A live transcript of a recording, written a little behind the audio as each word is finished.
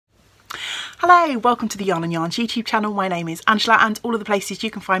Hello, welcome to the Yarn and Yarns YouTube channel. My name is Angela and all of the places you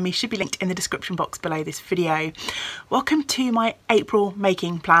can find me should be linked in the description box below this video. Welcome to my April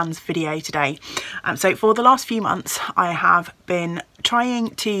making plans video today. So for the last few months I have been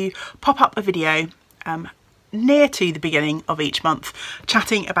trying to pop up a video near to the beginning of each month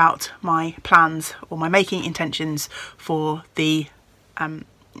chatting about my plans or my making intentions for the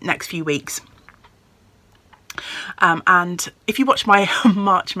next few weeks. And if you watch my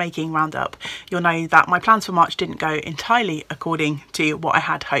March making roundup, you'll know that my plans for March didn't go entirely according to what I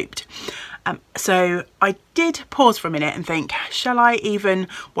had hoped. So I did pause for a minute and think, shall I even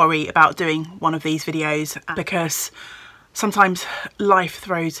worry about doing one of these videos? Because sometimes life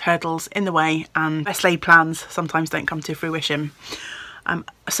throws hurdles in the way and best laid plans sometimes don't come to fruition.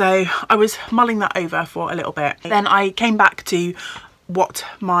 So I was mulling that over for a little bit. Then I came back to what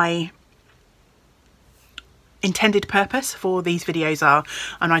my intended purpose for these videos are,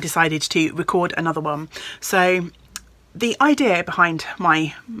 and I decided to record another one. So the idea behind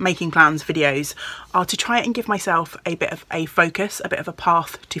my making plans videos are to try and give myself a bit of a focus, a bit of a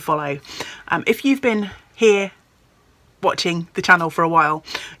path to follow. If you've been here watching the channel for a while,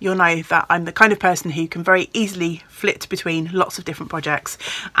 you'll know that I'm the kind of person who can very easily flit between lots of different projects,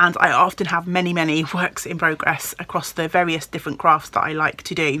 and I often have many works in progress across the various different crafts that I like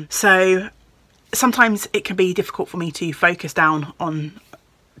to do. So sometimes it can be difficult for me to focus down on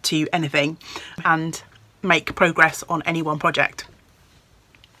to anything and make progress on any one project.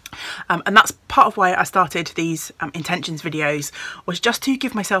 And that's part of why I started these intentions videos, was just to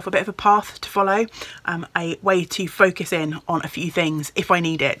give myself a bit of a path to follow, a way to focus in on a few things if I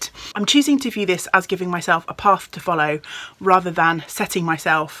need it. I'm choosing to view this as giving myself a path to follow rather than setting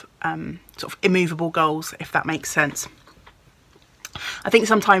myself sort of immovable goals, if that makes sense. I think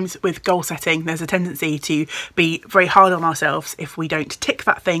sometimes with goal setting there's a tendency to be very hard on ourselves if we don't tick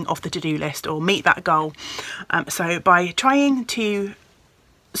that thing off the to-do list or meet that goal. So by trying to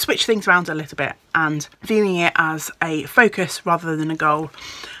switch things around a little bit and viewing it as a focus rather than a goal,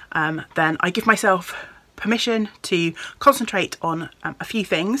 then I give myself permission to concentrate on a few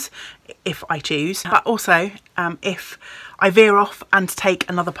things if I choose, but also if I veer off and take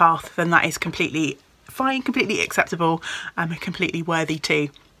another path, then that is completely fine, completely acceptable, and completely worthy too.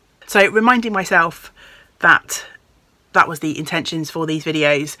 So reminding myself that that was the intentions for these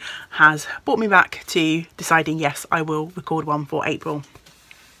videos has brought me back to deciding, yes, I will record one for April.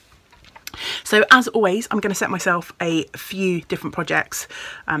 So as always, I'm going to set myself a few different projects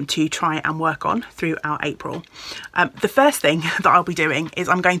to try and work on throughout April. The first thing that I'll be doing is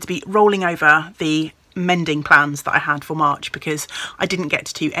I'm going to be rolling over the mending plans that I had for March, because I didn't get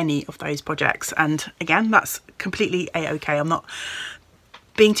to any of those projects, and again, that's completely a-okay. I'm not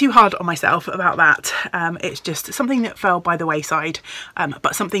being too hard on myself about that. It's just something that fell by the wayside,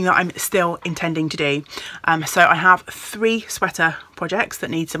 but something that I'm still intending to do. So I have 3 sweater projects that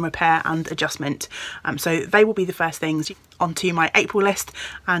need some repair and adjustment, so they will be the first things onto my April list,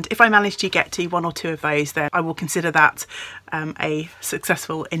 and if I manage to get to 1 or 2 of those, then I will consider that a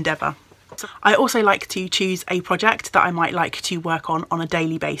successful endeavour. I also like to choose a project that I might like to work on a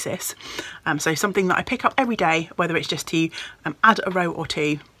daily basis. So something that I pick up every day, whether it's just to add a row or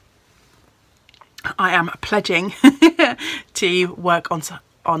 2. I am pledging to work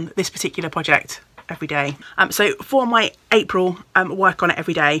on this particular project every day. So for my April work on it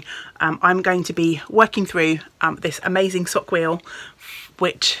every day, I'm going to be working through this amazing sock wheel,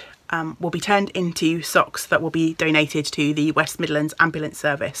 which will be turned into socks that will be donated to the West Midlands Ambulance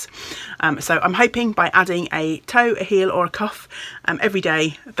Service. So I'm hoping by adding a toe, a heel or a cuff every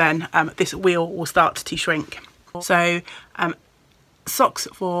day, then this wheel will start to shrink. So socks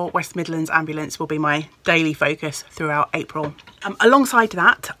for West Midlands Ambulance will be my daily focus throughout April. Alongside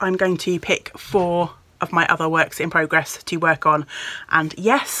that, I'm going to pick 4 of my other works in progress to work on, and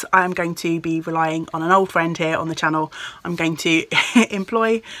yes, I am going to be relying on an old friend here on the channel. I'm going to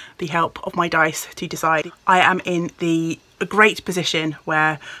employ the help of my dice to decide. I am in the great position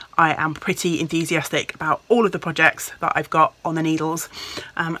where I am pretty enthusiastic about all of the projects that I've got on the needles,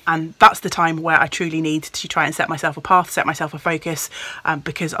 and that's the time where I truly need to try and set myself a path, set myself a focus,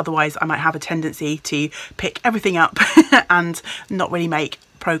 because otherwise I might have a tendency to pick everything up and not really make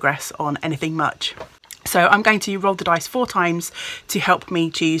progress on anything much. So I'm going to roll the dice 4 times to help me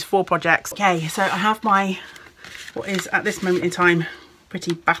choose 4 projects. Okay, so I have my, what is at this moment in time,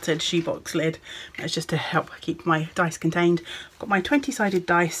 pretty battered shoebox lid. That's just to help keep my dice contained. I've got my 20-sided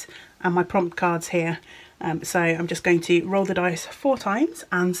dice and my prompt cards here. So I'm just going to roll the dice 4 times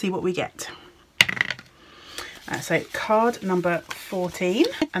and see what we get. So card number 14,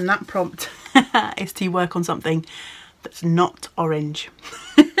 and that prompt is to work on something that's not orange.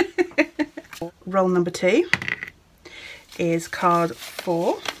 roll number 2 is card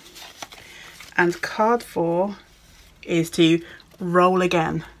 4, and card 4 is to roll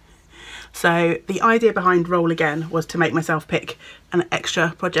again. So the idea behind roll again was to make myself pick an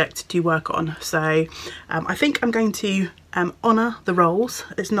extra project to work on. So I think I'm going to honour the rolls.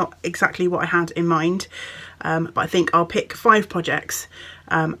 It's not exactly what I had in mind, but I think I'll pick 5 projects,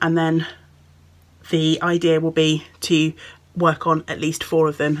 and then the idea will be to work on at least 4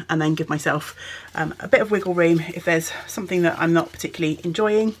 of them, and then give myself a bit of wiggle room. If there's something that I'm not particularly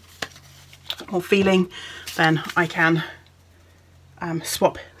enjoying or feeling, then I can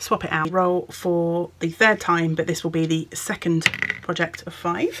swap it out. Roll for the 3rd time, but this will be the 2nd project of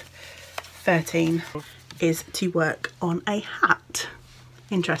 5. 13 is to work on a hat.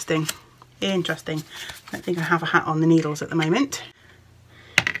 Interesting. I don't think I have a hat on the needles at the moment.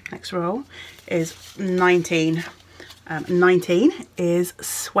 Next roll is 19. 19 is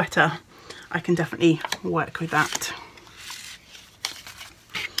sweater. I can definitely work with that.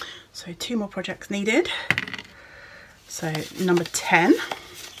 So 2 more projects needed. So number 10,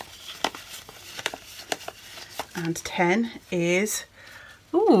 and 10 is,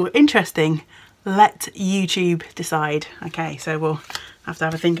 ooh, interesting, let YouTube decide. Okay, so we'll have to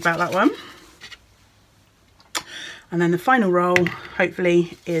have a think about that one. And then the final roll,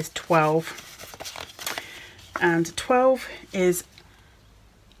 hopefully, is 12. And 12 is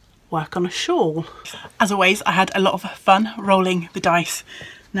work on a shawl. As always, I had a lot of fun rolling the dice.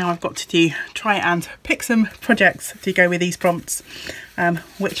 Now I've got to try and pick some projects to go with these prompts,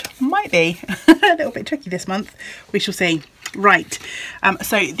 which might be a little bit tricky this month. We shall see. Right,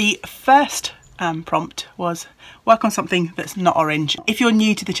 so the first prompt was work on something that's not orange. If you're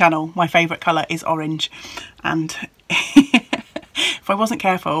new to the channel, my favourite colour is orange, and if I wasn't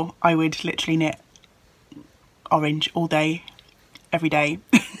careful, I would literally knit orange all day, every day.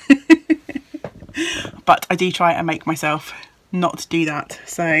 But I do try and make myself not do that.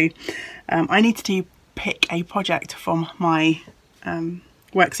 So I need to pick a project from my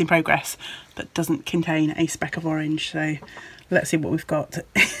works in progress that doesn't contain a speck of orange. So let's see what we've got.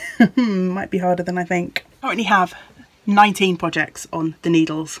 Might be harder than I think. I currently have 19 projects on the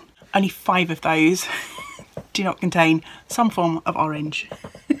needles. Only 5 of those do not contain some form of orange.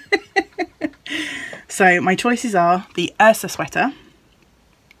 So my choices are the Ursa sweater,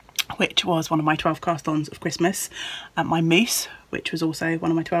 which was one of my 12 cast-ons of Christmas, my moose, which was also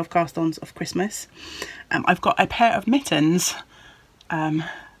one of my 12 cast-ons of Christmas. I've got a pair of mittens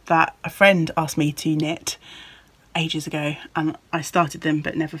that a friend asked me to knit ages ago, and I started them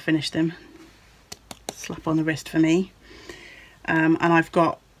but never finished them. Slap on the wrist for me. And I've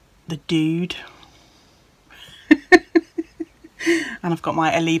got the dude. And I've got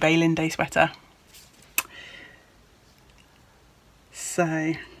my Alibe Linde sweater.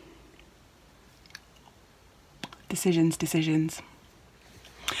 So decisions.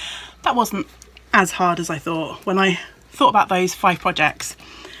 That wasn't as hard as I thought. When I thought about those 5 projects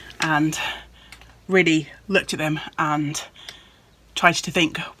and really looked at them and tried to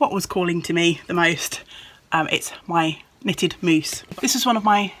think what was calling to me the most, it's my knitted moose. This is one of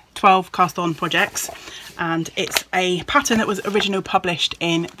my 12 cast-on projects, and it's a pattern that was originally published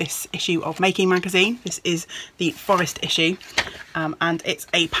in this issue of Making magazine. This is the Forest issue, and it's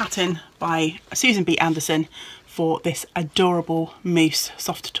a pattern by Susan B. Anderson for this adorable moose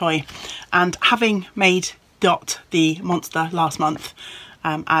soft toy. And having made Dot the monster last month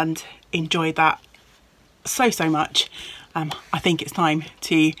and enjoyed that so much, I think it's time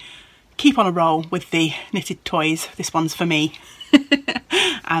to keep on a roll with the knitted toys. This one's for me.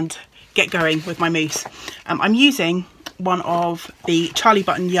 And get going with my moose. I'm using one of the Charlie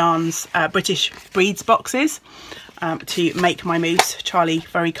Button Yarns British Breeds boxes to make my moose. Charlie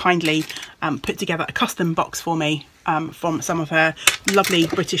very kindly put together a custom box for me from some of her lovely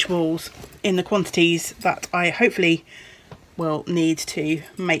British wools in the quantities that I hopefully will need to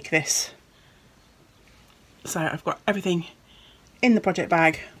make this. So I've got everything in the project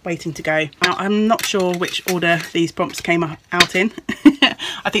bag waiting to go. Now I'm not sure which order these prompts came out in.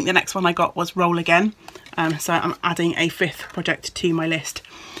 I think the next one I got was roll again, so I'm adding a 5th project to my list,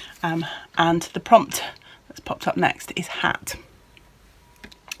 and the prompt that's popped up next is hat.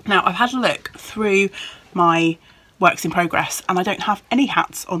 Now I've had a look through my works in progress and I don't have any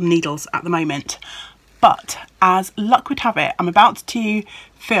hats on needles at the moment, but as luck would have it, I'm about to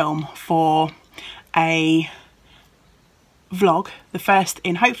film for a vlog, the first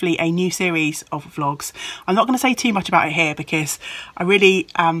in hopefully a new series of vlogs. I'm not going to say too much about it here because I really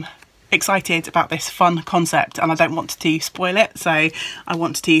am excited about this fun concept and I don't want to spoil it, so I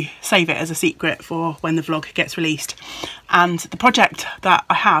want to save it as a secret for when the vlog gets released. And the project that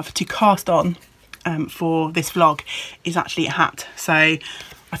I have to cast on for this vlog is actually a hat. So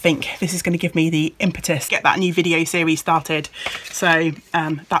I think this is going to give me the impetus to get that new video series started. So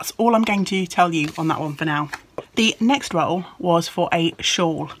that's all I'm going to tell you on that one for now. The next roll was for a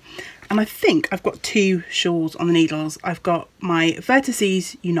shawl. And I think I've got two shawls on the needles. I've got my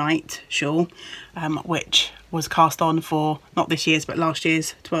Vertices Unite shawl, which was cast on for not this year's but last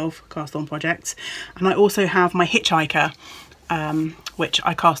year's 12 cast on projects. And I also have my Hitchhiker, which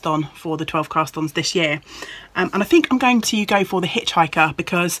I cast on for the 12 cast ons this year. And I think I'm going to go for the Hitchhiker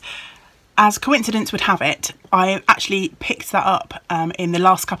because, as coincidence would have it, I actually picked that up in the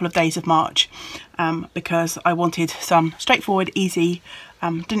last couple of days of March because I wanted some straightforward, easy,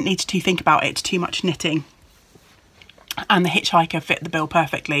 didn't need to think about it too much knitting, and the Hitchhiker fit the bill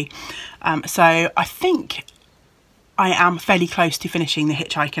perfectly. So I think I am fairly close to finishing the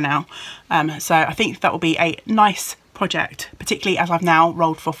Hitchhiker now. So I think that will be a nice project, particularly as I've now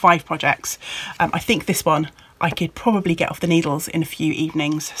rolled for 5 projects. I think this one I could probably get off the needles in a few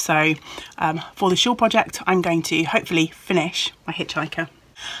evenings. So for the shawl project, I'm going to hopefully finish my Hitchhiker.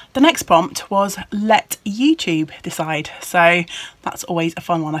 The next prompt was let YouTube decide. So that's always a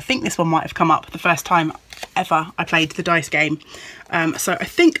fun one. I think this one might have come up the first time ever I played the dice game. So I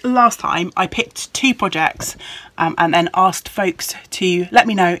think last time I picked 2 projects and then asked folks to let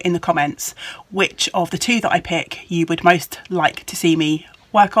me know in the comments which of the 2 that I pick you would most like to see me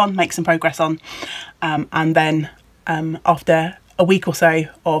work on, make some progress on. And then after a week or so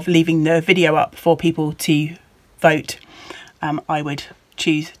of leaving the video up for people to vote, I would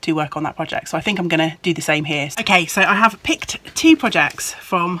choose to work on that project. So I think I'm going to do the same here. Okay, so I have picked 2 projects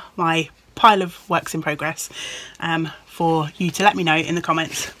from my pile of works in progress for you to let me know in the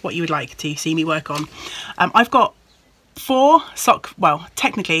comments what you would like to see me work on. I've got 4 sock, well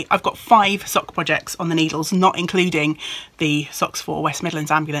technically I've got 5 sock projects on the needles, not including the socks for West Midlands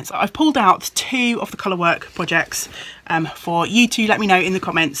Ambulance. I've pulled out 2 of the colour work projects for you to let me know in the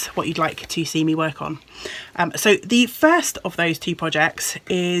comments what you'd like to see me work on. So the first of those 2 projects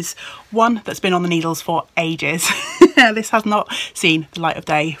is one that's been on the needles for ages. This has not seen the light of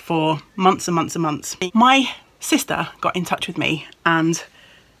day for months and months and months. My sister got in touch with me, and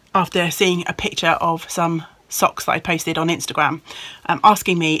after seeing a picture of some socks that I posted on Instagram,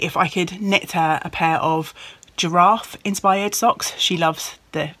 asking me if I could knit her a pair of giraffe inspired socks. She loves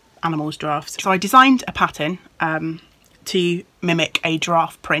the animals, giraffes. So I designed a pattern to mimic a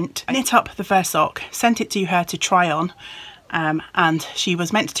giraffe print. I knit up the first sock, sent it to her to try on, and she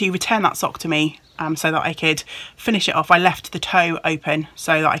was meant to return that sock to me so that I could finish it off. I left the toe open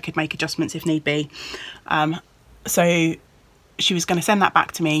so that I could make adjustments if need be. So she was going to send that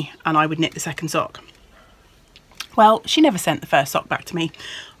back to me and I would knit the second sock. Well, she never sent the first sock back to me.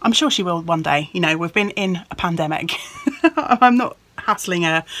 I'm sure she will one day. You know, we've been in a pandemic. I'm not hassling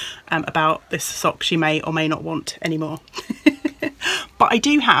her about this sock she may or may not want anymore. But I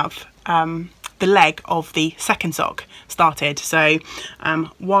do have the leg of the second sock started. So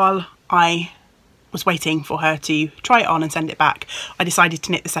while I was waiting for her to try it on and send it back, I decided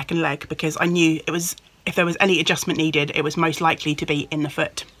to knit the second leg because I knew it was, if there was any adjustment needed, it was most likely to be in the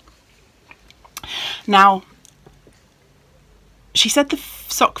foot. Now, she said the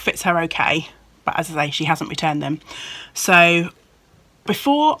sock fits her okay, but as I say, she hasn't returned them. So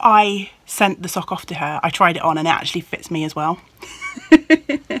before I sent the sock off to her, I tried it on and it actually fits me as well.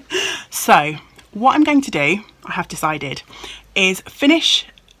 So what I'm going to do, I have decided, is finish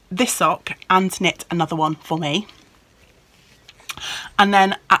this sock and knit another one for me. And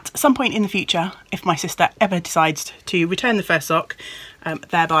then at some point in the future, if my sister ever decides to return the first sock,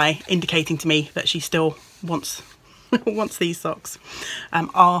 thereby indicating to me that she still wants these socks,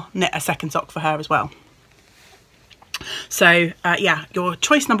 I'll knit a second sock for her as well. So yeah, your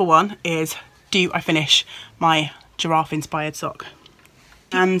choice number 1 is, do I finish my giraffe inspired sock?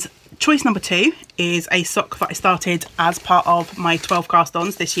 And choice number 2 is a sock that I started as part of my 12 cast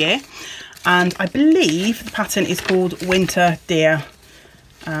ons this year, and I believe the pattern is called Winter Deer,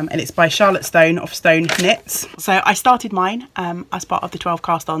 and it's by Charlotte Stone of Stone Knits. So I started mine as part of the 12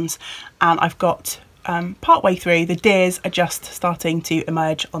 cast ons, and I've got part way through. The deers are just starting to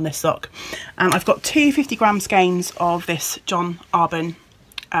emerge on this sock, and I've got 2 50-gram skeins of this John Arbon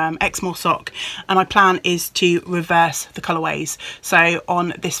Exmoor sock, and my plan is to reverse the colourways. So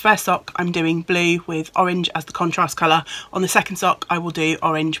on this first sock I'm doing blue with orange as the contrast colour. On the second sock I will do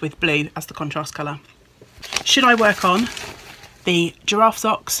orange with blue as the contrast colour. Should I work on the giraffe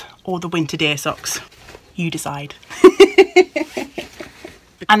socks or the winter deer socks? You decide.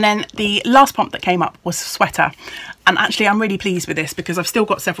 And then the last prompt that came up was sweater, and actually I'm really pleased with this because I've still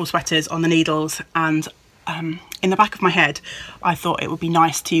got several sweaters on the needles, and in the back of my head, I thought it would be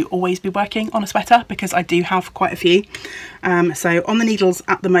nice to always be working on a sweater because I do have quite a few. So on the needles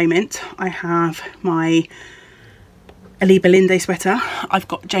at the moment, I have my Aliba Linde sweater, I've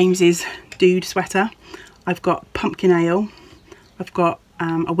got James's Dude sweater, I've got Pumpkin Ale, I've got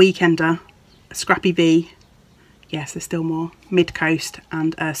a Weekender, a Scrappy V, yes there's still more, Mid Coast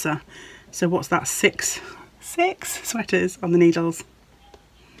and Ursa. So what's that, six sweaters on the needles.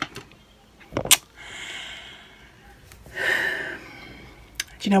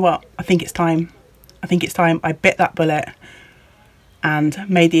 Do you know what? I think it's time. I bit that bullet and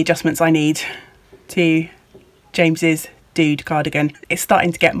made the adjustments I need to James's Dude cardigan. It's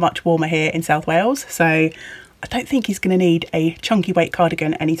starting to get much warmer here in South Wales, so I don't think he's going to need a chunky weight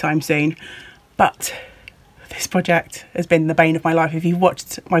cardigan anytime soon. But this project has been the bane of my life. If you've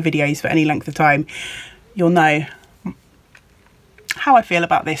watched my videos for any length of time, you'll know how I feel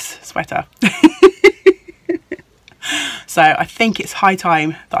about this sweater. So I think it's high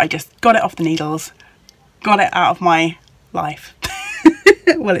time that I just got it off the needles, got it out of my life.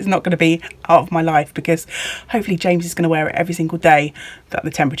 Well, it's not going to be out of my life because hopefully James is going to wear it every single day that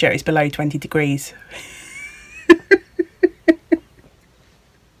the temperature is below 20 degrees.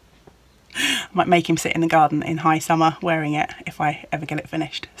 I might make him sit in the garden in high summer wearing it if I ever get it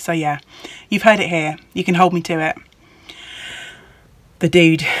finished. So yeah, you've heard it here. You can hold me to it. The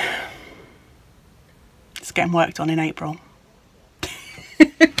Dude. It's getting worked on in April.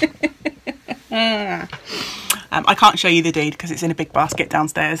 I can't show you the Dude because it's in a big basket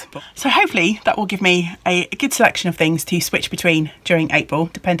downstairs. So hopefully that will give me a good selection of things to switch between during April,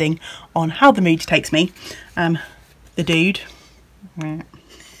 depending on how the mood takes me. The Dude. My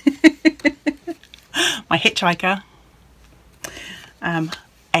hitchhiker.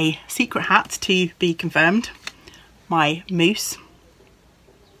 A secret hat to be confirmed. My moose.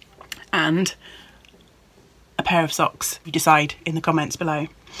 And a pair of socks. You decide in the comments below.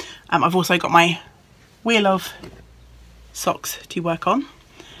 I've also got my wheel of socks to work on,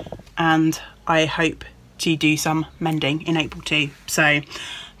 and I hope to do some mending in April too. So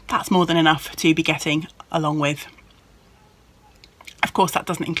that's more than enough to be getting along with. Of course, that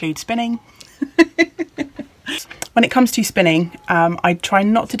doesn't include spinning. When it comes to spinning, I try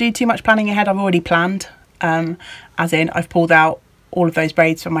not to do too much planning ahead. I've already planned, as in I've pulled out all of those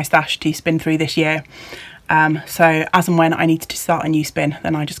braids from my stash to spin through this year. So as and when I need to start a new spin,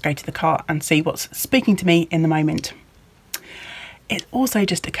 then I just go to the cart and see what's speaking to me in the moment. It also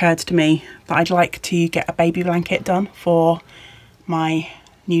just occurred to me that I'd like to get a baby blanket done for my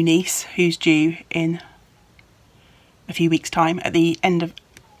new niece who's due in a few weeks' time, at the end of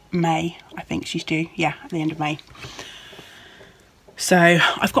May. I think she's due, yeah, at the end of May. So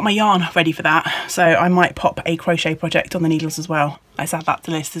I've got my yarn ready for that, so I might pop a crochet project on the needles as well. Let's add that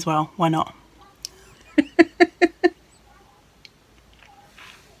to the list as well, why not?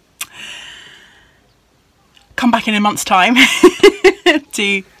 Come back in a month's time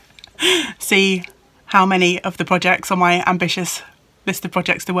to see how many of the projects on my ambitious list of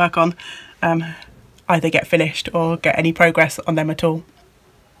projects to work on either get finished or get any progress on them at all.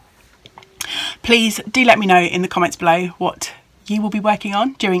 Please do let me know in the comments below what you will be working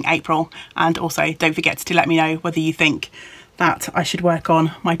on during April, and also don't forget to let me know whether you think that I should work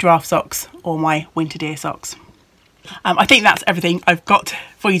on my draft socks or my winter deer socks. I think that's everything I've got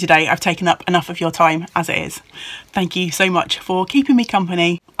for you today. I've taken up enough of your time as it is. Thank you so much for keeping me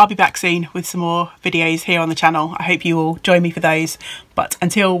company. I'll be back soon with some more videos here on the channel. I hope you will join me for those. But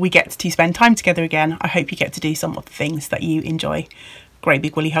until we get to spend time together again, I hope you get to do some of the things that you enjoy. Great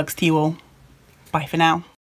big woolly hugs to you all. Bye for now.